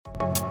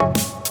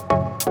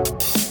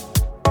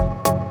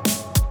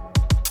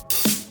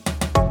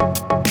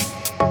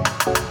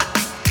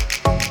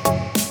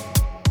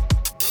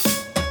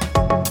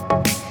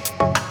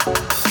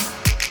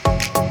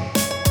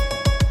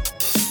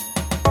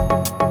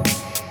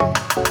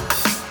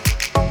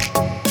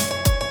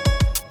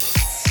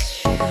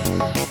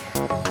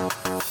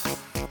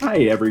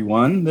Hi,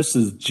 everyone. This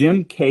is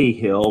Jim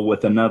Cahill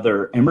with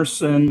another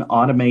Emerson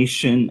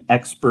Automation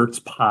Experts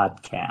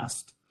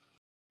podcast.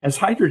 As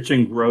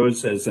hydrogen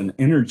grows as an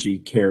energy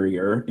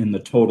carrier in the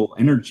total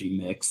energy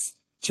mix,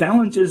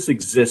 challenges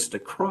exist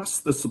across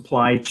the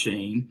supply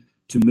chain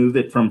to move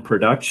it from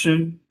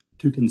production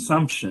to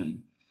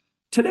consumption.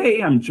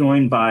 Today, I'm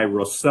joined by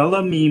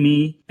Rossella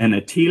Mimi and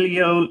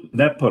Attilio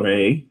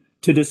Lepore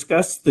to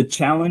discuss the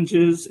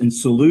challenges and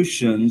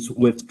solutions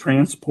with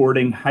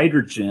transporting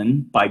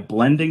hydrogen by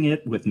blending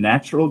it with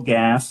natural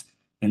gas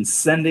and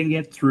sending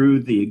it through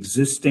the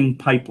existing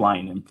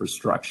pipeline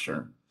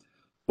infrastructure.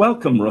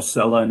 Welcome,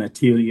 Rossella and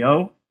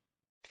Attilio.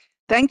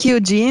 Thank you,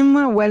 Jim.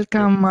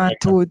 Welcome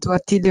to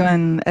Attilio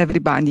and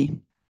everybody.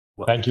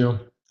 Thank you.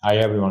 Hi,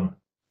 everyone.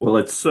 Well,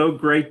 it's so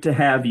great to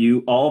have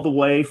you all the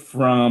way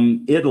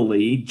from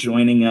Italy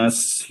joining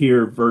us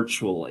here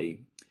virtually.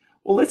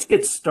 Well, let's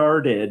get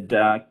started.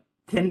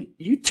 Can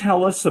you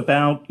tell us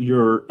about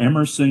your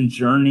Emerson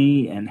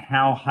journey and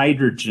how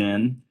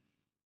hydrogen,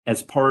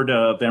 as part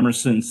of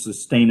Emerson's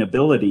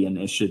sustainability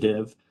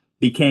initiative,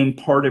 became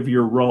part of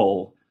your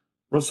role?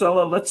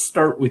 Rossella, let's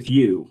start with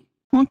you.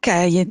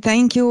 Okay,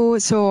 thank you.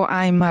 So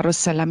I'm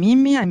Rossella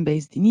Mimi. I'm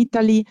based in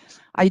Italy.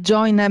 I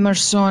joined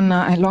Emerson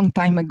a long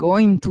time ago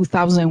in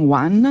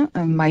 2001.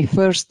 My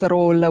first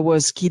role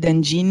was kid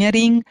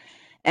engineering.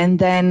 And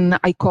then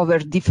I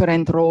covered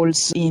different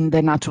roles in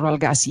the natural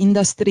gas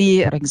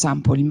industry, for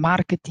example, in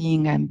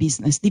marketing and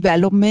business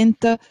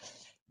development.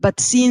 But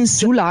since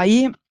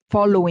July,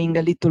 following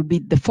a little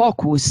bit the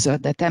focus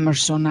that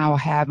Emerson now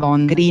have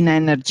on green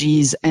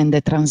energies and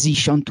the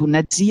transition to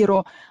net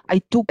zero, I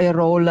took a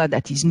role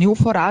that is new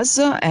for us,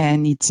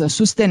 and it's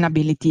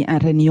sustainability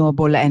and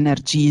renewable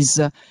energies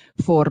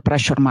for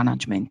pressure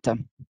management.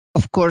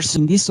 Of course,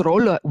 in this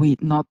role, we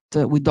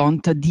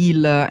don't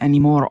deal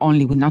anymore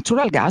only with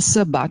natural gas,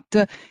 but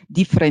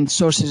different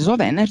sources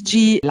of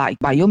energy like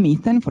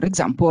biomethane, for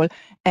example,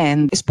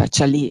 and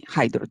especially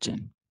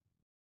hydrogen.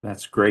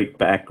 That's great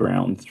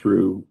background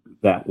through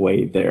that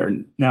way there.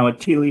 Now,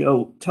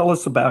 Attilio, tell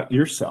us about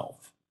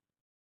yourself.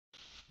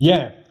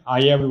 Yeah,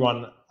 hi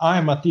everyone.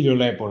 I'm Attilio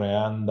Lepore,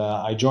 and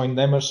I joined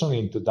Emerson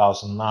in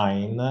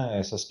 2009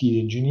 as a skilled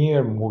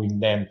engineer, moving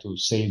then to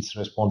sales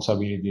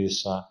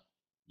responsibilities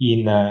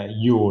in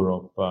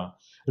Europe.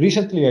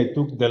 Recently, I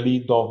took the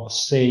lead of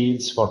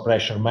sales for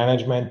pressure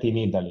management in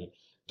Italy,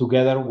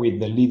 together with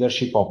the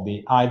leadership of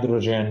the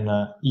hydrogen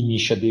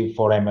initiative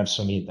for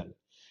Emerson Italy.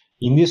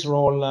 In this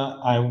role,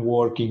 I'm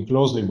working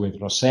closely with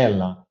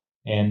Rossella,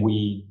 and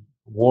we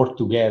work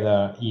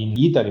together in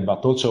Italy,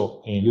 but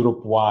also in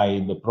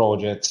Europe-wide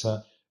projects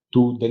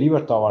to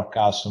deliver to our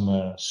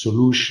customer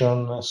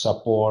solution,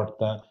 support,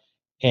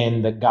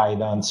 and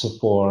guidance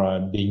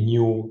for the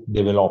new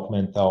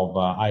development of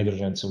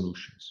hydrogen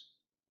solutions.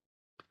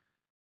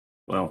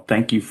 Well,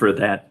 thank you for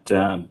that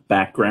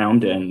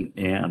background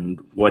and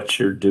what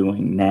you're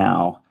doing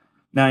now.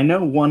 Now, I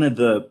know one of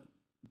the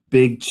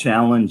big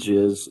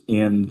challenges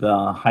in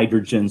the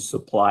hydrogen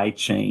supply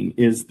chain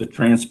is the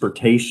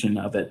transportation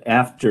of it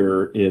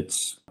after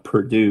it's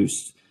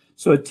produced.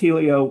 So,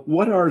 Attilio,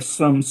 what are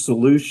some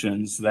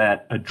solutions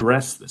that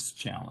address this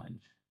challenge?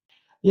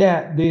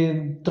 Yeah,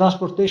 the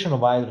transportation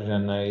of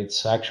hydrogen,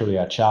 it's actually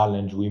a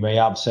challenge. We may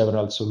have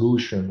several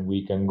solutions.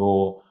 We can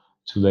go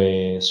to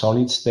the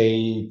solid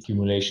state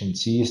accumulation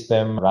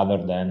system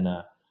rather than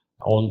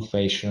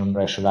old-fashioned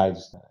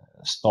pressurized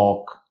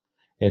stock,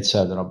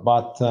 etc.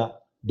 But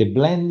the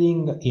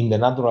blending in the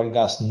natural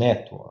gas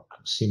network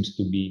seems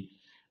to be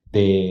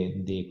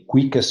the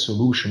quickest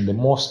solution, the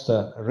most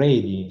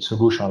ready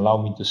solution,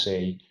 allow me to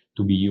say,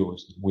 to be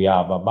used. We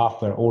have a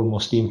buffer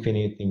almost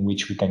infinite in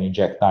which we can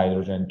inject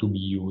hydrogen to be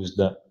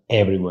used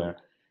everywhere,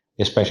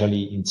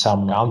 especially in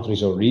some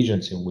countries or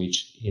regions in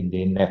which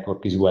the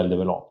network is well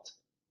developed.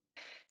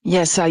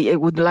 Yes, I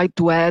would like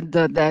to add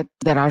that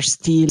there are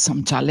still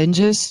some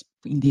challenges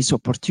in this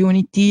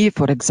opportunity.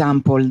 For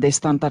example, the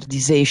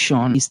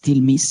standardization is still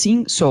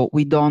missing, so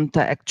we don't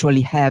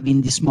actually have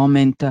in this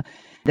moment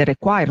the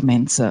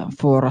requirements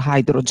for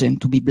hydrogen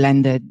to be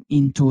blended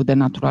into the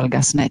natural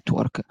gas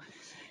network.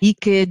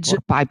 Leakage,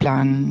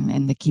 pipeline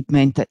and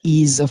equipment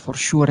is for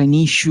sure an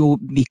issue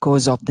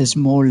because of the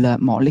small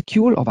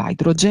molecule of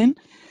hydrogen.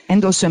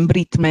 And also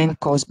embrittlement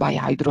caused by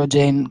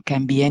hydrogen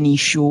can be an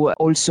issue.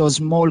 Also,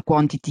 small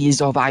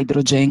quantities of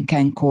hydrogen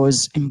can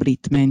cause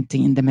embrittlement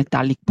in the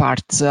metallic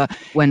parts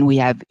when we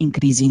have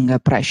increasing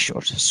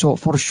pressures. So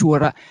for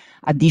sure,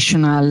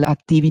 additional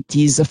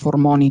activities for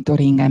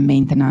monitoring and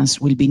maintenance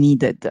will be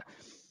needed.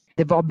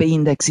 The VOB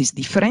index is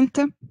different.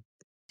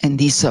 And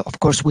this, of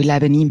course, will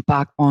have an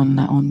impact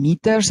on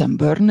meters and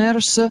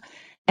burners.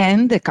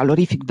 And the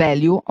calorific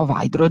value of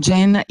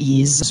hydrogen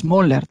is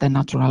smaller than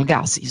natural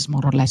gas, is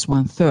more or less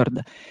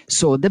 1/3.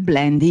 So the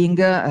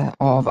blending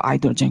of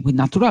hydrogen with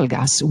natural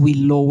gas will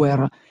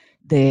lower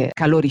the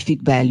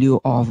calorific value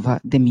of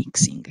the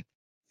mixing.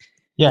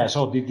 Yeah,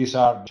 so these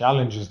are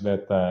challenges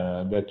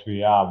that we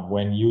have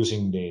when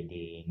using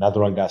the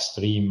natural gas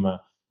stream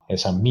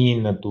as a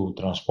mean to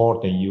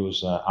transport and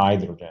use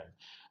hydrogen.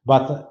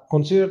 But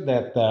consider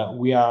that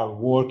we are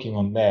working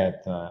on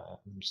that.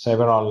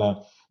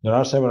 There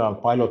are several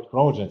pilot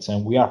projects,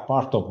 and we are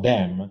part of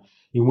them,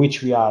 in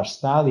which we are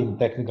studying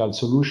technical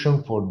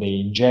solution for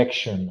the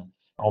injection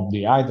of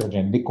the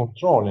hydrogen, the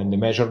control and the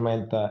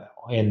measurement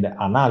and the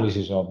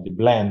analysis of the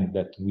blend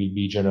that will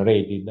be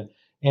generated.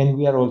 And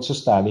we are also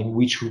studying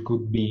which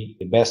could be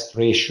the best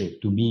ratio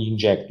to be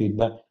injected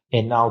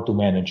and how to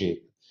manage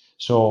it.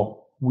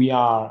 So we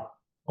are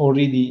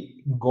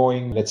already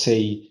going, let's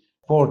say,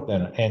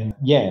 further. And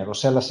yeah,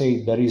 Rossella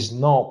said there is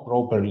no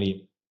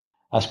properly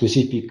a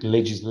specific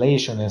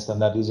legislation and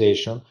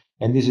standardization.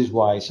 And this is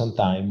why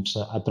sometimes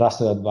a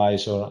trusted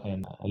advisor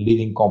and a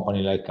leading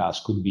company like us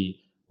could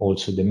be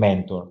also the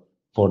mentor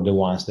for the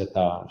ones that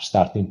are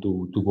starting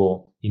to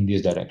go in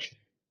this direction.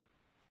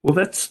 Well,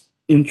 that's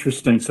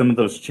interesting. Some of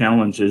those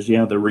challenges, the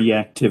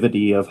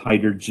reactivity of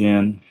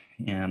hydrogen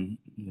and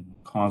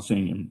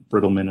causing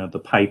embrittlement of the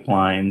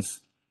pipelines,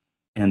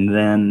 and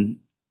then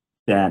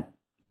that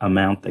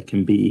amount that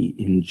can be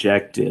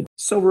injected.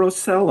 So,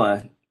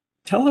 Rossella,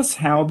 tell us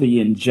how the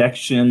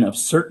injection of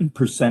certain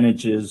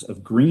percentages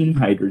of green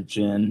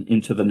hydrogen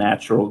into the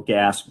natural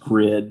gas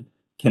grid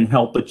can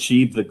help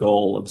achieve the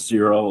goal of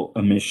zero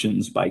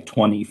emissions by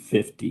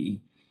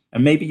 2050.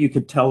 And maybe you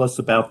could tell us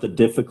about the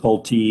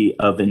difficulty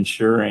of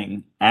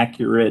ensuring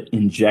accurate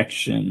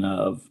injection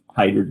of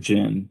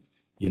hydrogen,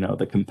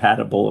 the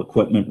compatible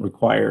equipment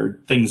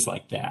required, things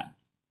like that.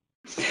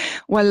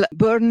 Well,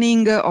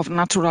 burning of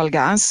natural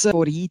gas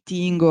for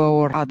heating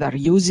or other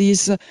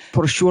uses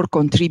for sure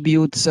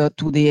contributes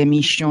to the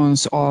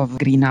emissions of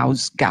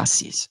greenhouse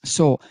gases.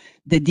 So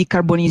the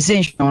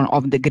decarbonization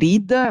of the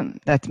grid,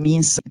 that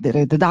means the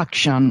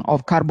reduction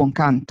of carbon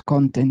content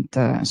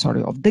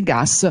of the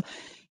gas,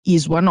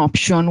 is one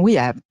option we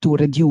have to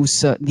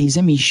reduce these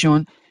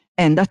emissions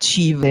and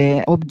achieve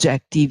the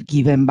objective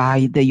given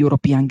by the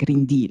European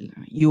Green Deal.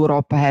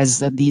 Europe has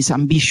this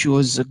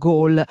ambitious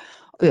goal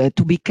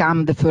to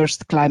become the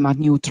first climate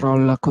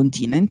neutral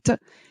continent,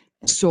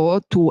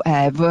 so to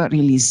have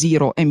really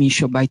zero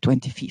emission by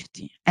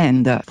 2050.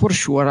 And for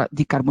sure,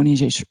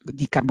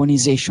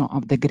 decarbonization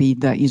of the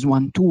grid is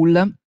one tool.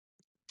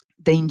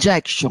 The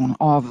injection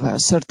of a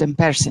certain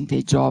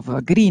percentage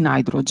of green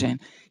hydrogen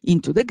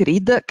into the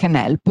grid can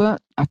help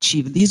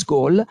achieve this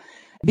goal,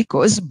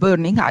 because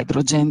burning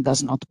hydrogen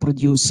does not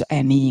produce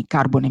any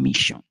carbon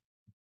emission.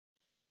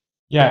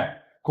 Yeah,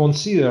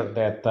 consider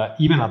that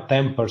even a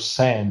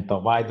 10%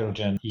 of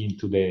hydrogen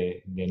into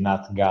the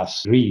nat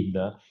gas grid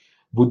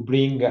would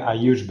bring a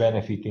huge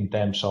benefit in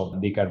terms of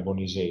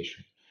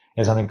decarbonization.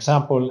 As an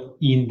example,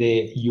 in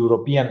the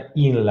European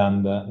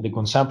inland, the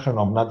consumption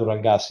of natural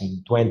gas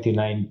in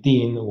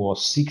 2019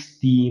 was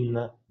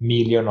 16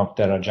 million of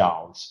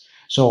terajoules.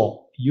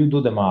 So you do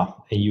the math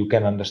and you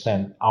can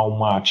understand how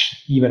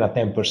much even a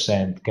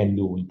 10% can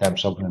do in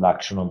terms of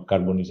reduction of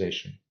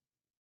carbonization.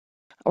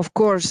 Of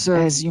course,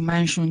 as you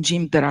mentioned,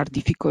 Jim, there are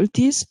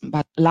difficulties,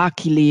 but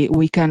luckily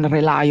we can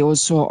rely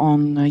also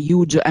on a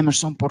huge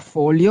Emerson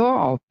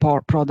portfolio of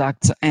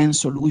products and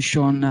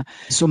solutions.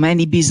 So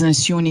many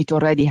business units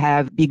already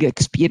have big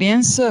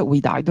experience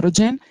with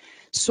hydrogen.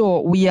 So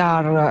we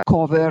are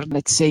covered,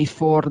 let's say,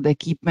 for the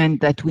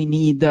equipment that we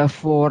need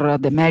for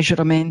the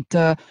measurement,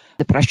 the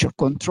pressure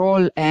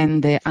control,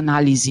 and the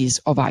analysis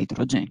of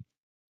hydrogen.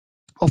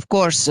 Of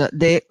course,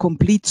 the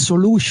complete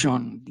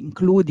solution,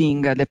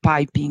 including the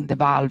piping, the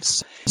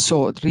valves,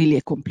 so really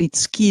a complete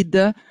skid,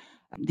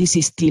 this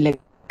is still a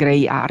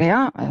gray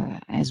area.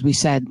 As we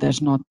said,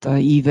 there's not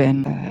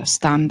even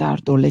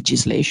standard or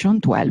legislation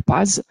to help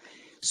us.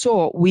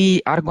 So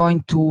we are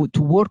going to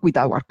work with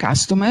our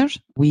customers.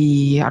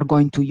 We are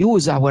going to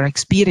use our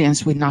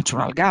experience with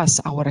natural gas,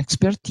 our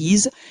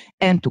expertise,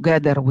 and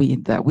together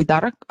with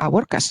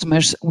our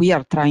customers, we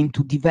are trying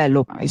to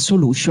develop a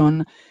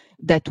solution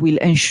that will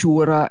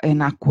ensure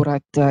an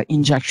accurate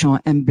injection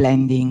and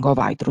blending of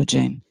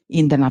hydrogen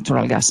in the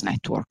natural gas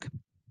network.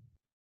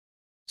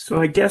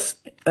 So I guess,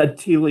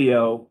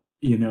 Attilio,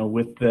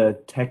 with the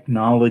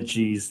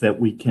technologies that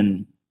we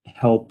can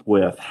help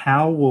with,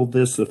 how will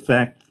this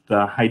affect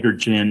the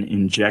hydrogen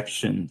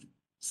injection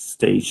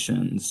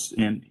stations,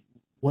 and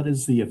what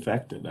is the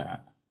effect of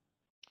that?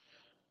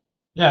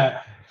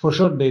 Yeah, for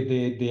sure,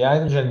 the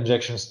hydrogen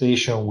injection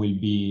station will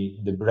be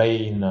the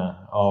brain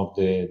of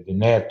the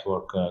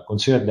network.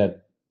 Consider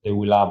that they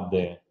will have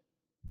the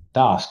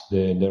task,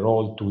 the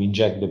role to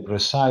inject the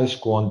precise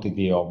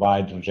quantity of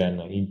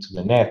hydrogen into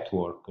the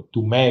network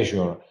to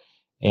measure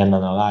and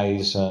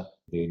analyze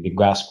the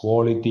gas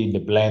quality, the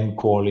blend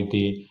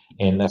quality,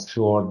 and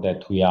assure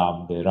that we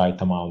have the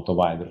right amount of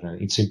hydrogen.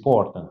 It's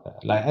important.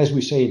 Like, as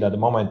we said, at the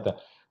moment,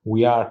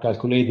 we are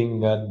calculating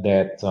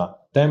that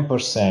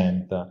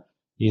 10%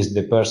 is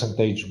the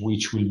percentage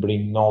which will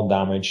bring no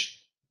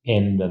damage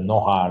and no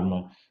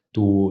harm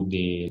to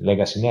the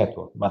legacy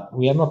network. But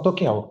we are not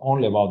talking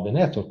only about the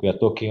network, we are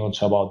talking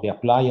also about the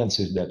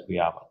appliances that we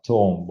have at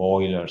home,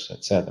 boilers,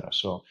 etc.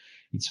 So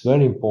it's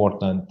very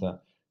important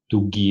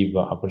to give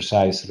a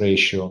precise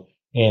ratio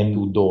and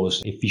to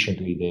dose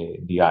efficiently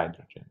the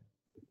hydrogen.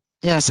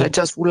 Yes, I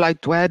just would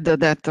like to add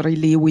that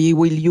really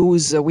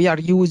we are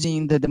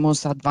using the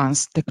most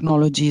advanced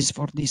technologies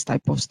for this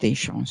type of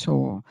station.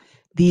 So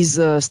this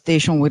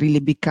station will really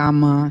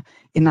become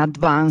an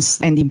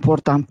advanced and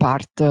important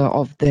part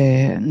of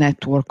the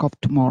network of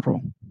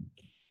tomorrow.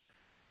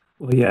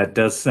 Well, yeah, it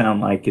does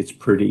sound like it's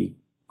pretty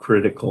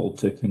critical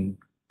to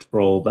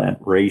control that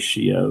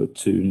ratio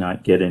to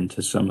not get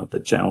into some of the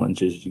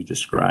challenges you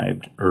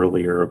described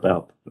earlier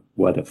about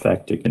what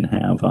effect it can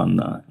have on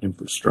the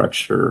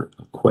infrastructure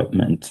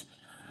equipment.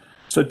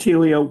 So,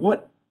 Telio,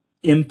 what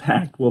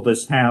impact will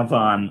this have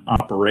on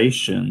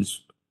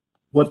operations?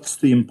 What's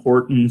the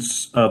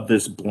importance of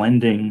this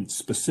blending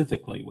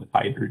specifically with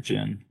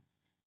hydrogen?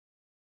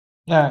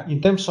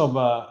 In terms of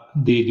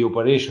the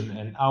operation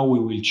and how we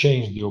will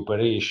change the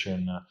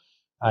operation,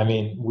 I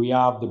mean, we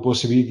have the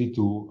possibility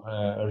to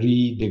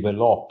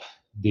redevelop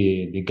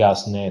the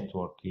gas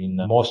network. In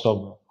most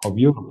of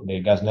Europe, the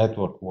gas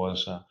network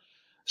was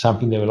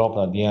something developed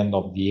at the end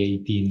of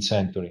the 18th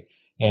century.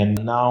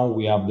 And now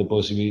we have the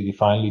possibility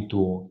finally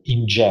to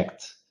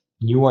inject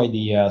new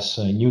ideas,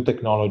 new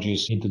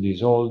technologies into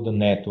this old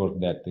network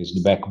that is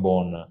the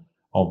backbone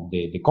of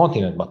the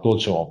continent, but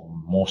also of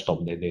most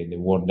of the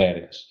world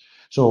areas.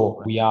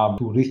 So we have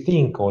to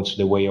rethink also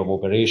the way of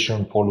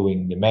operation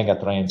following the mega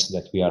trends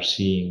that we are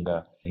seeing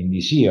in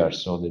these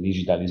years. So the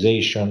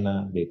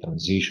digitalization, the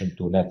transition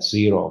to net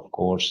zero, of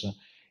course,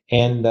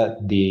 and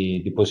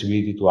the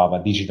possibility to have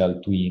a digital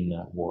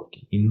twin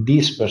working. In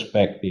this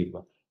perspective,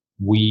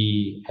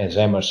 we as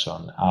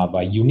Emerson have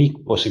a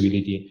unique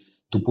possibility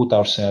to put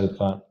ourselves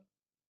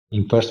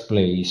in first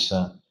place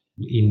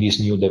in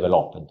this new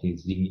development,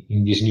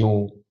 in this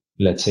new,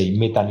 let's say,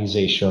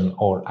 methanization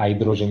or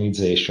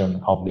hydrogenization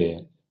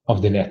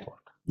of the network.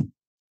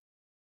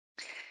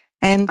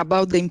 And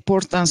about the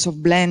importance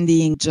of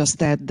blending, just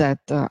add that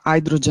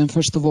hydrogen,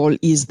 first of all,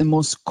 is the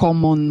most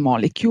common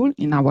molecule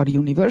in our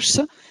universe.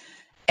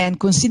 And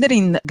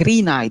considering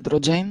green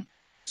hydrogen,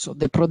 so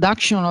the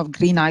production of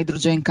green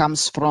hydrogen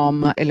comes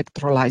from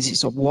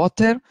electrolysis of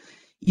water,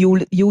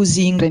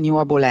 using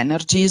renewable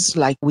energies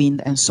like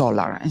wind and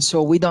solar. And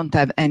so we don't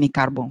have any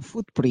carbon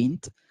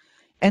footprint.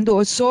 And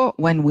also,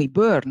 when we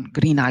burn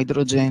green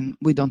hydrogen,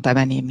 we don't have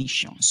any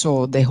emissions.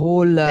 So the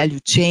whole value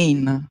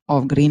chain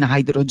of green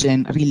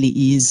hydrogen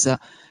really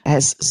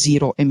has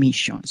zero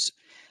emissions.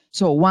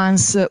 So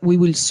once we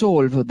will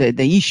solve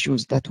the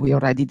issues that we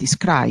already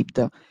described,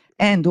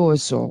 and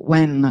also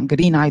when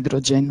green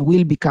hydrogen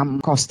will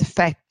become cost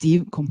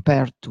effective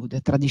compared to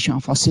the traditional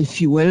fossil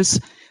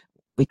fuels,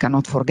 we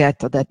cannot forget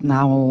that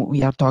now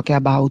we are talking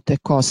about a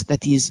cost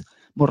that is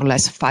more or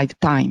less 5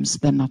 times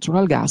the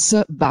natural gas,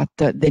 but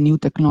the new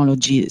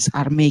technologies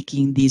are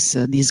making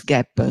this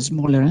gap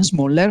smaller and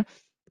smaller.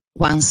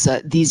 Once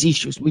these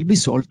issues will be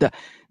solved,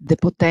 the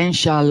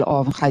potential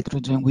of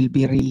hydrogen will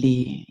be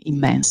really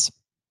immense.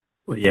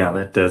 Well, yeah,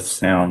 that does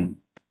sound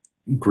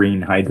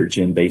green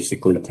hydrogen,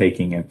 basically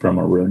taking it from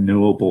a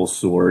renewable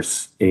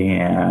source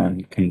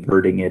and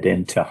converting it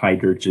into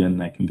hydrogen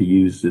that can be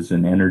used as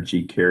an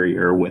energy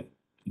carrier with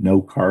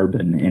no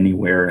carbon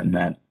anywhere in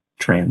that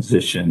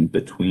transition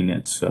between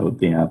it. So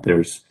yeah,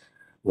 there's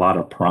a lot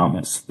of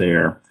promise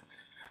there.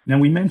 Now,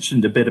 we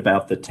mentioned a bit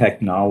about the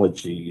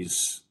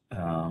technologies,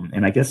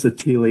 and I guess,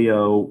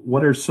 Attilio,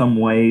 what are some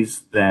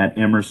ways that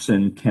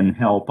Emerson can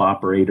help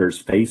operators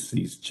face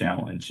these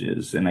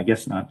challenges? And I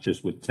guess not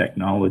just with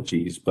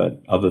technologies,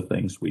 but other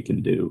things we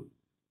can do.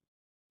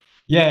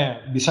 Yeah,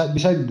 besides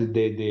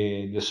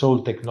the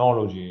sole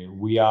technology,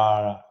 we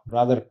are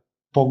rather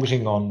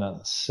focusing on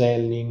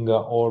selling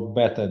or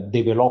better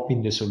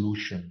developing the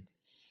solution,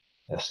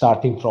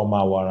 starting from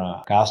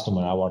our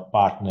customer, our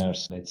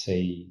partners, let's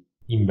say,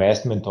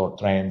 investment or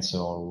trends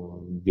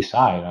or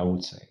desire, I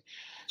would say.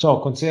 So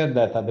consider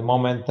that at the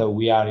moment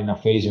we are in a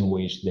phase in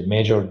which the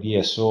major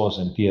DSOs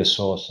and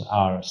TSOs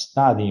are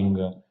studying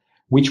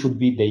which would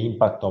be the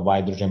impact of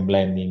hydrogen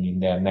blending in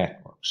their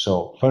network.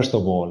 So first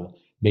of all,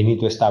 they need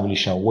to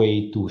establish a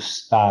way to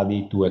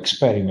study, to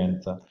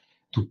experiment,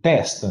 to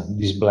test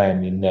this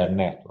blend in their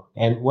network.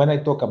 And when I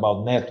talk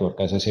about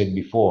network, as I said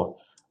before,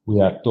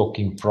 we are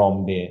talking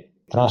from the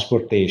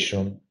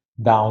transportation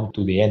down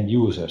to the end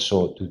user,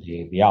 so to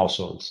the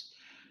households.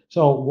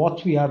 So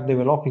what we are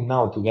developing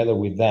now together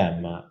with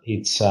them,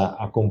 it's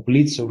a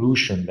complete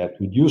solution that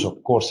would use,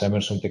 of course,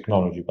 Emerson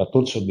technology, but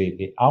also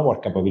our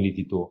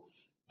capability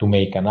to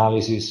make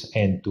analysis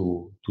and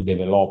to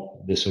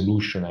develop the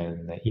solution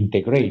and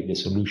integrate the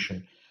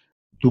solution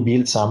to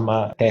build some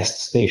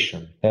test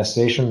station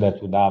that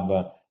would have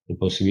the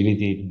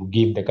possibility to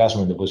give the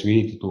customer the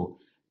possibility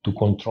to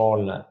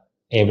control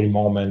every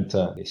moment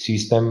the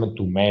system,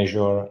 to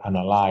measure,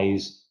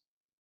 analyze,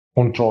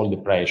 control the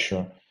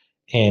pressure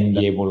and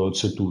be able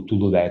also to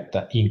do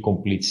that in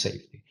complete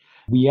safety.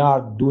 We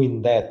are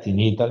doing that in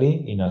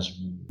Italy. In a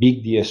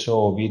big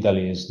DSO of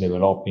Italy is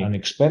developing an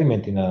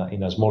experiment in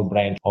a small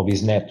branch of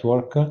his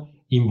network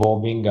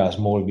involving a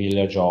small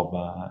village of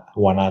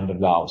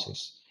 100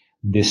 houses.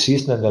 The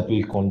system that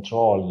will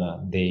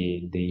control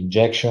the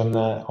injection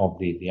of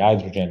the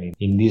hydrogen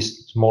in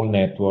this small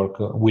network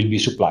will be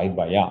supplied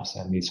by us,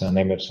 and it's an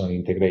Emerson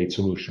integrated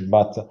solution.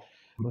 But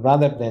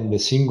rather than the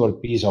single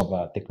piece of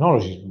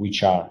technologies,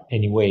 which are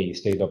anyway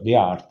state of the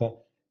art,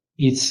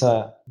 it's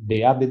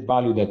the added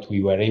value that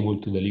we were able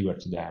to deliver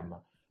to them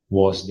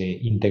was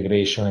the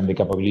integration and the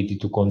capability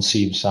to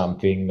conceive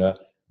something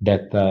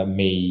that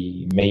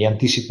may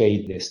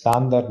anticipate the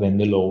standard and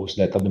the laws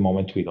that at the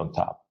moment we don't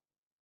have.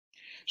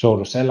 So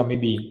Rossella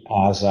maybe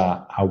has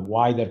a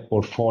wider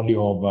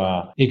portfolio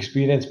of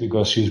experience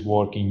because she's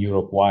working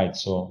Europe-wide.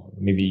 So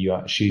maybe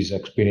she's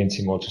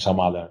experiencing also some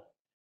other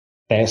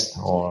test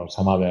or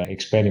some other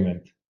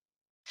experiment.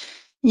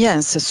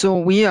 Yes, so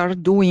we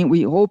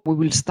hope we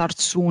will start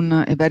soon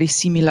a very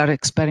similar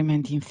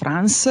experiment in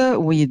France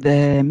with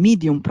a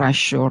medium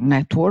pressure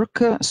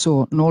network.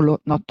 So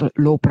not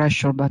low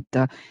pressure,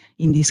 but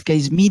in this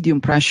case,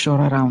 medium pressure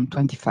around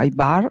 25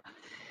 bar.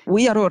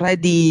 We are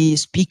already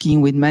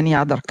speaking with many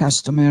other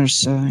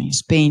customers in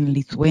Spain,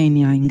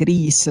 Lithuania, in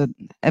Greece.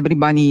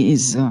 Everybody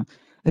is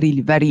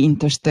really very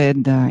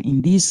interested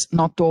in this.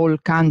 Not all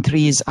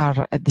countries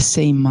are at the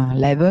same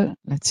level,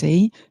 let's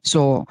say.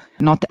 So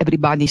not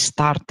everybody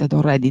started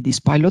already this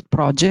pilot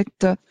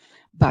project.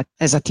 But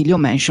as Attilio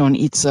mentioned,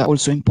 it's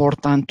also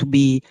important to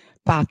be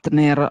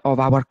partner of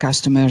our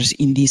customers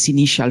in this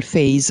initial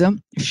phase,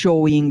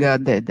 showing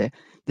the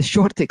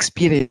short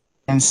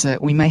experience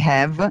we may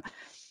have.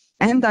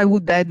 And I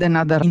would add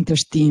another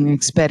interesting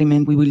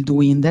experiment we will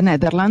do in the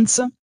Netherlands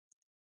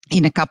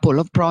in a couple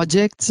of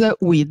projects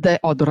with the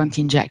odorant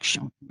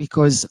injection,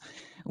 because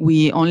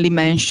we only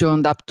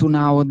mentioned up to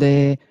now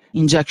the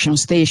injection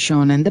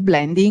station and the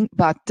blending,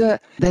 but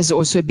there's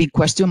also a big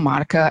question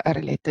mark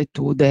related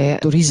to the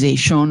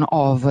authorization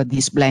of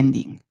this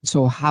blending.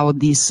 So how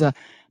this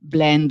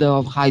blend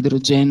of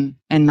hydrogen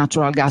and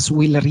natural gas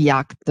will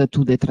react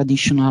to the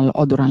traditional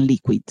odorant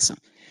liquids.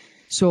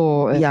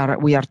 So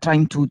we are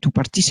trying to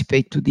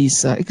participate to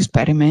this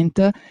experiment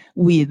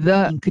with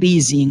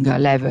increasing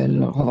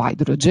level of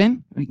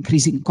hydrogen,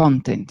 increasing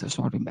content,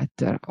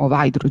 of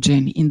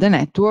hydrogen in the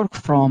network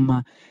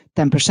from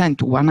 10%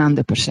 to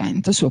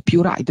 100%, so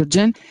pure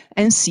hydrogen,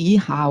 and see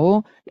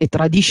how a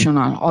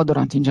traditional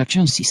odorant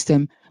injection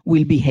system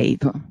will behave.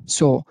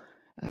 So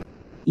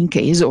in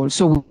case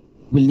also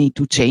we'll need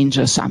to change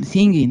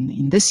something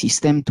in the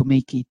system to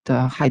make it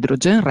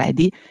hydrogen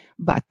ready,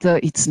 but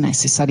it's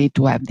necessary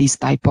to have this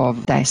type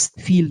of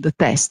field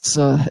tests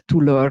to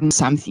learn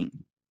something.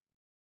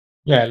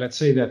 Yeah, let's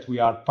say that we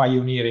are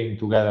pioneering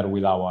together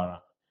with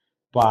our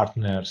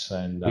partners,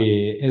 and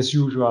as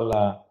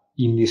usual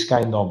in this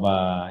kind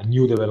of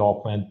new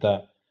development,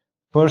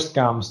 first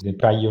comes the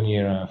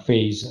pioneer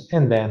phase,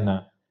 and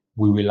then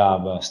we will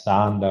have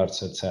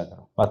standards, etc.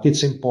 But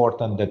it's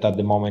important that at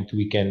the moment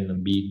we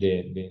can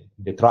be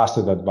the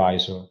trusted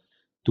advisor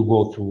to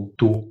go through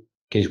in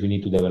case we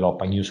need to develop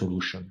a new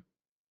solution.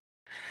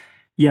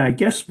 Yeah, I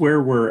guess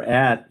where we're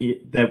at,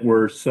 that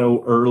we're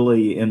so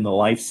early in the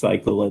life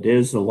cycle, it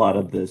is a lot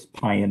of this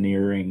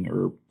pioneering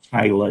or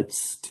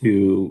pilots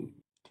to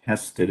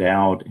test it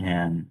out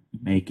and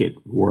make it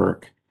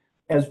work.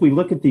 As we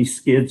look at these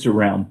skids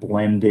around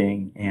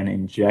blending and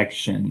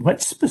injection,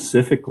 what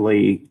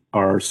specifically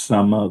are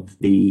some of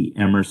the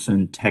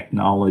Emerson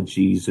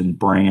technologies and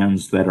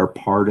brands that are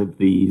part of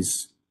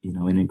these,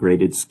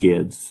 integrated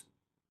skids?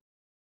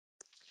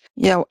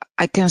 Yeah,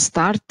 I can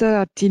start.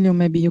 Attilio,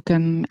 maybe you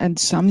can add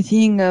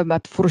something,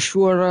 but for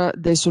sure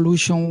the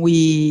solution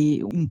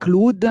we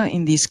include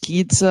in these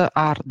kits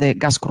are the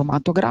gas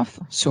chromatograph.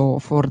 So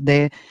for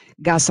the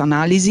gas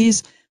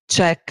analysis,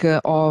 check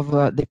of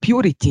the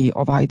purity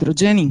of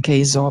hydrogen in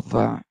case of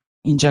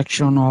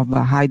injection of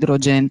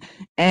hydrogen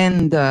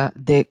and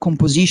the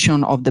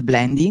composition of the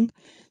blending.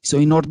 So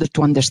in order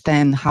to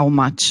understand how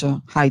much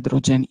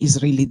hydrogen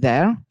is really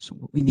there, so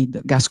we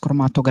need gas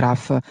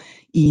chromatograph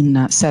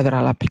in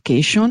several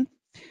applications.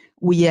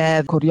 We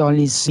have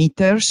Coriolis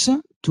meters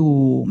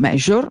to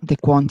measure the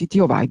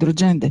quantity of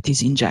hydrogen that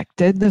is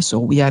injected. So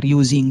we are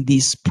using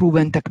this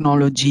proven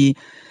technology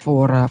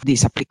for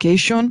this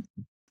application.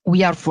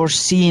 We are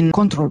foreseeing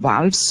control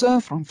valves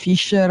from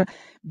Fischer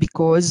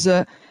because,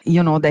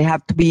 they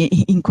have to be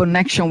in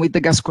connection with the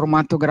gas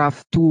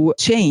chromatograph to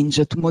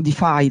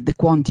modify the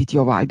quantity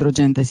of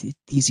hydrogen that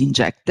is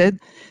injected.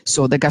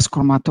 So the gas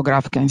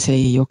chromatograph can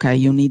say, okay,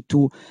 you need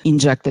to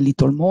inject a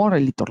little more, a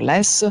little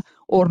less,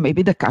 or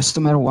maybe the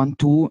customer want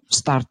to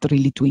start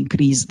really to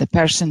increase the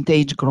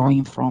percentage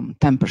growing from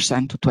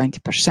 10% to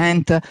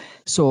 20%.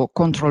 So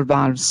control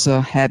valves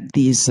have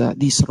this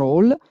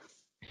role.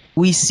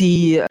 We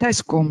see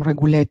TESCOM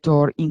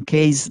regulator in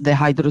case the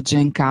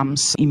hydrogen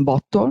comes in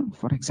bottle,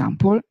 for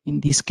example. In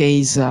this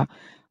case, the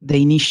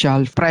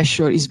initial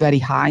pressure is very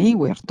high.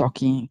 We're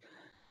talking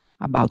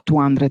about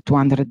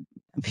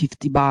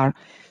 250 bar.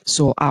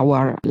 So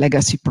our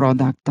legacy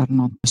products are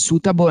not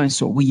suitable, and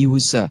so we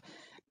use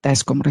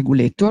TESCOM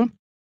regulator.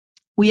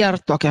 We are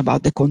talking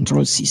about the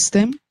control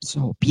system,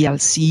 so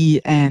PLC,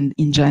 and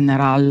in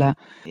general, a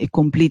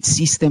complete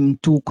system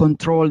to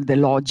control the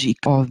logic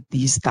of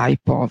this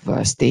type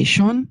of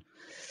station.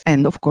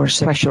 And of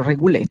course, pressure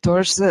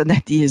regulators,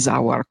 that is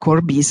our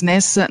core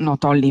business,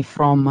 not only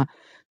from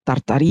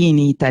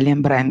Tartarini,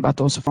 Italian brand,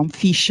 but also from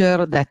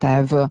Fisher, that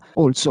have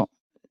also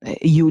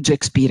a huge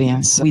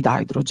experience with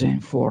hydrogen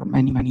for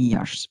many, many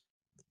years.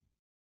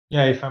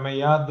 Yeah, if I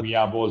may add, we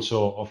have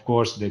also, of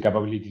course, the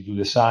capability to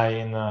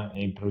design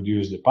and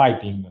produce the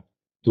piping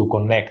to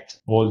connect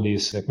all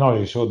these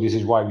technologies. So this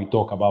is why we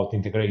talk about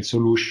integrated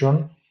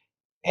solution.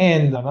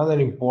 And another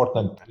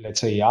important,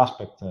 let's say,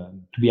 aspect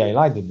to be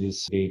highlighted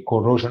is the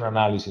corrosion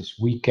analysis.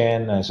 We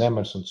can, as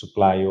Emerson,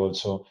 supply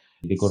also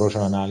the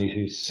corrosion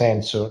analysis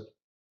sensor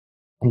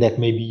that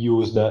may be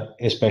used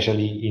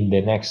especially in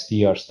the next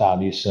year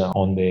studies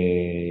on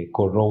the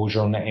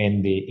corrosion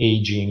and the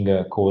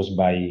aging caused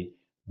by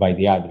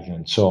the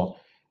hydrogen. So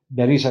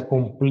there is a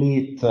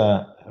complete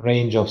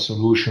range of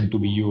solution to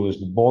be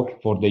used both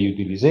for the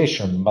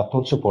utilization, but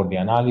also for the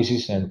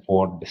analysis and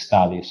for the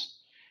studies.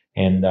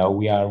 And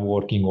we are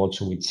working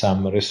also with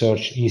some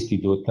research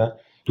institute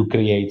to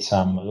create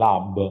some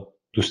lab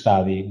to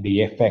study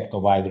the effect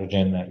of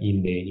hydrogen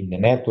in the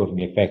network,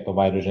 the effect of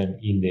hydrogen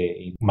in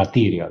the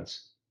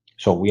materials.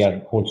 So we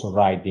are also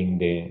writing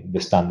the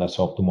standards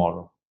of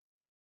tomorrow.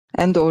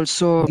 And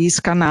also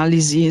risk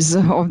analysis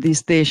of the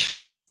station.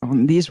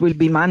 This will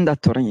be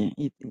mandatory.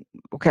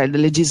 Okay, the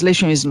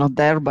legislation is not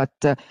there, but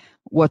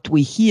what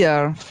we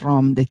hear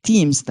from the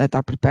teams that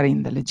are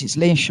preparing the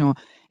legislation,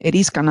 a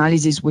risk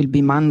analysis will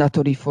be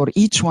mandatory for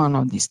each one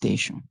of the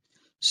stations.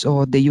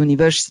 So the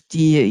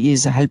university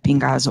is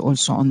helping us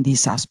also on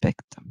this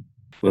aspect.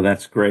 Well,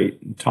 that's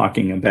great.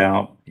 Talking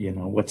about,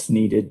 what's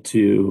needed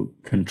to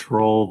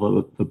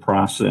control the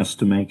process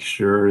to make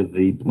sure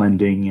the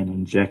blending and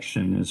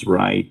injection is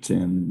right,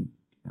 and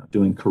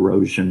doing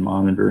corrosion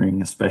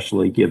monitoring,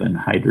 especially given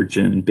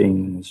hydrogen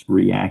being as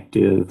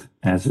reactive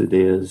as it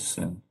is,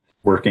 and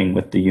working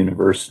with the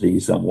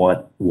universities on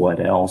what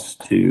else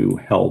to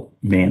help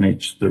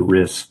manage the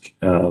risk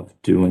of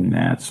doing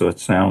that. So it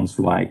sounds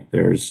like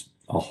there's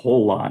a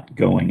whole lot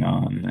going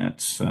on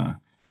that's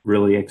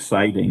really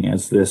exciting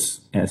as this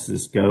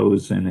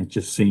goes, and it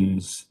just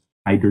seems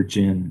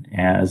hydrogen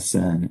as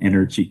an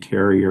energy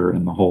carrier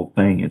and the whole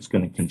thing, it's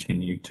going to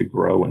continue to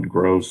grow and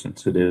grow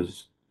since it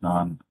is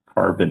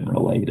non-carbon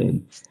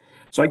related.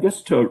 So I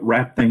guess to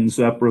wrap things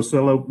up,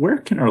 Rossella, where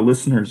can our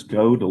listeners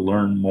go to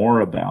learn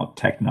more about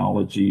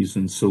technologies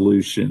and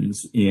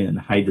solutions in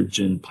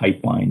hydrogen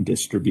pipeline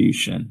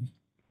distribution?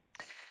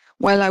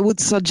 Well, I would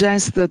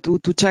suggest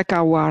to check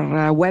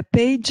our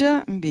webpage,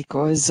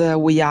 because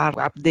we are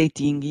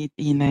updating it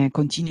in a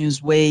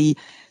continuous way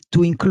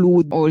to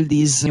include all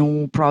these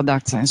new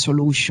products and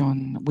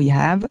solutions we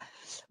have.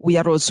 We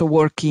are also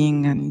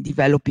working and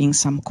developing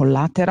some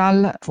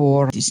collateral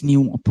for this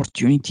new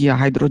opportunity,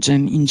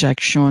 hydrogen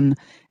injection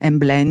and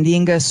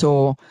blending.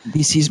 So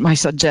this is my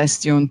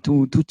suggestion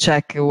to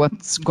check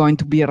what's going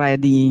to be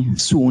ready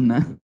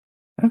soon.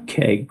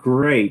 Okay,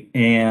 great.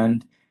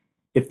 And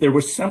if there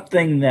was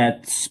something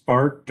that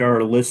sparked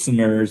our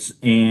listeners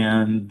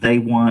and they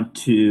want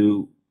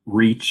to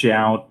reach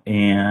out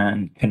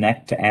and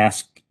connect to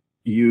ask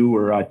you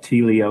or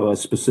Attilio a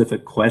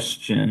specific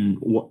question,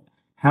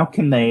 how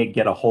can they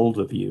get a hold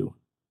of you?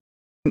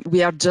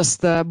 We are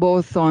just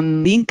both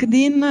on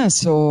LinkedIn.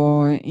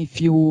 So if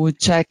you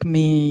check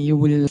me, you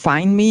will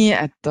find me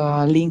at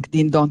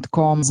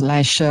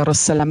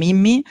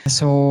linkedin.com/RossellaMimmi.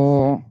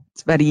 So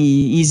it's very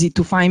easy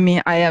to find me.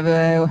 I have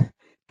a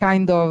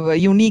kind of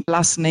unique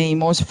last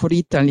name also for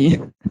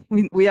Italy.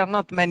 We are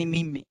not many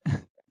Mimmi.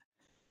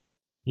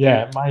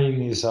 Yeah,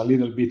 mine is a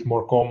little bit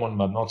more common,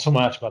 but not so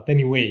much. But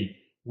anyway,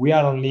 we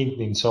are on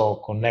LinkedIn, so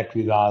connect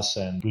with us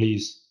and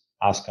please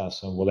ask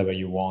us whatever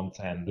you want,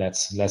 and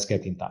let's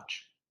get in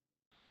touch.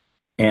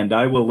 And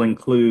I will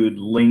include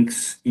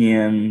links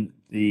in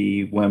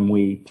when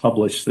we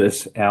publish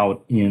this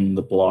out in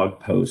the blog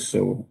post,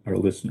 so our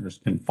listeners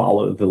can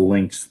follow the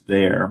links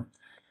there.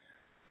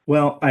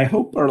 Well, I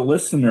hope our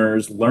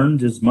listeners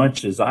learned as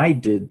much as I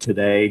did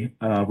today.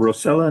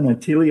 Rossella and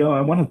Attilio, I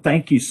want to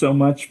thank you so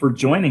much for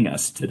joining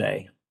us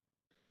today.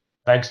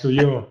 Thanks to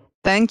you.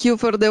 Thank you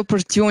for the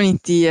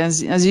opportunity.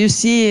 As you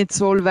see, it's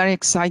all very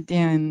exciting,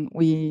 and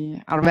we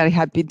are very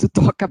happy to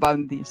talk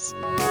about this.